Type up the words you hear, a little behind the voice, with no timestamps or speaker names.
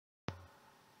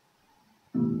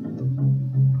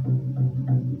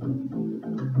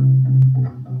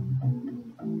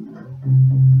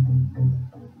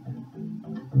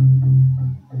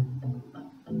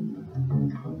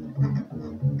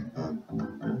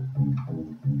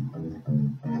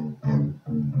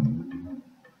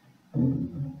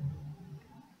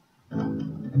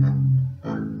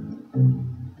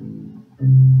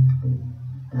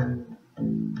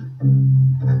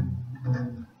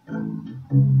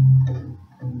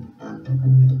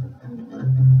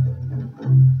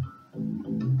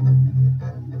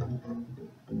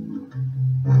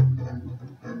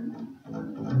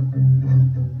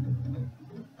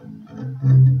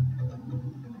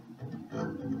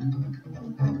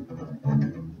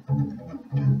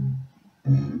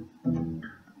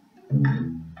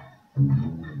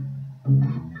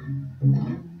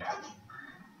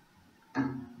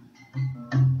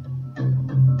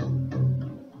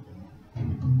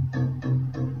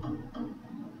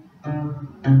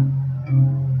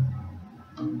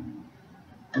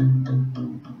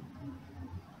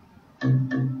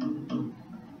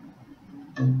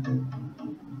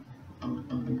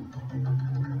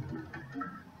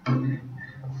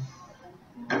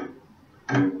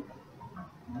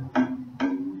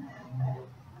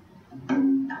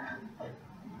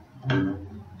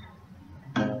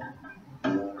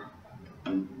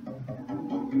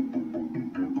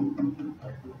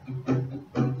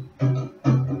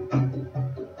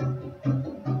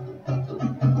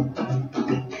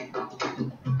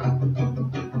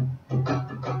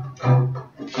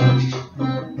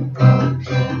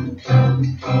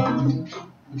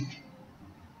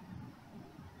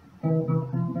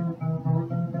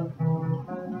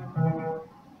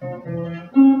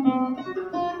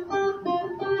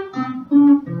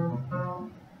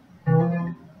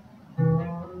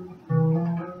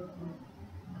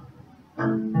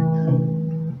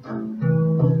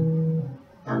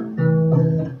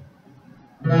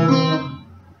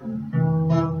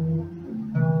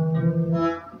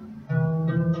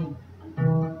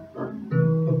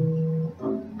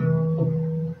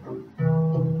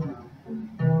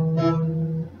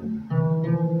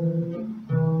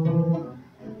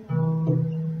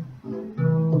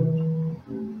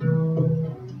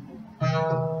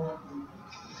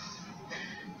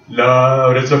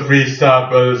Love, it's a freestyle,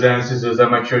 brothers and sisters, and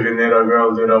my children, little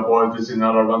girls, little boys, listening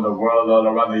all around the world, all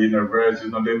around the universe.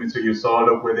 There's no limit to your soul,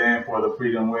 look within for the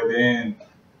freedom within.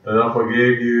 That I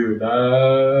forgive you,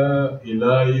 love, he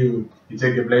love you. He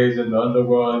take your place in the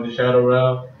underworld, in the shadow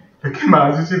realm. Look at my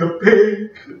eyes, you see the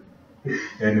pink.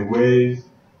 Anyways,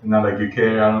 not like you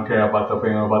care, I don't care about the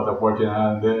fame, about the fortune,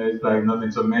 and it's like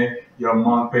nothing to me. Your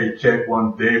month paycheck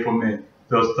one day for me.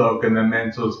 Still stuck in the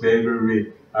mental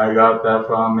slavery. I got that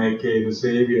from AK the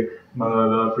Savior.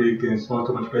 Mother freaking smoked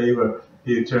too much flavor.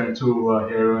 He turned to a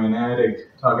heroin addict.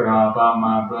 Talking about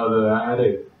my brother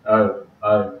addict.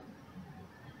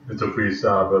 It's a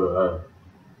freestyle, brother.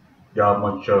 Y'all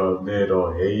bunch of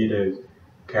little haters,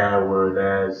 coward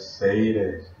ass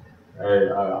haters.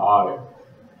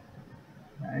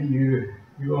 Man,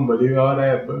 you won't believe all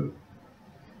that, but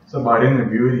it's about inner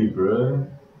beauty, bro.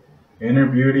 Inner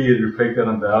beauty is reflected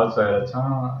on the outside at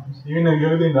times. Even if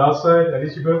you're on the outside, at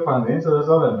least you go find the inside. That's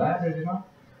all that matters, you know.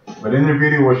 But inner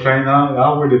beauty will shine out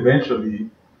outward eventually.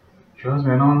 Trust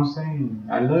me, I know what I'm saying.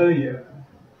 I love you.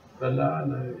 I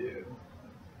love you.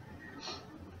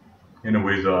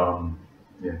 Anyways,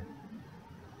 yeah.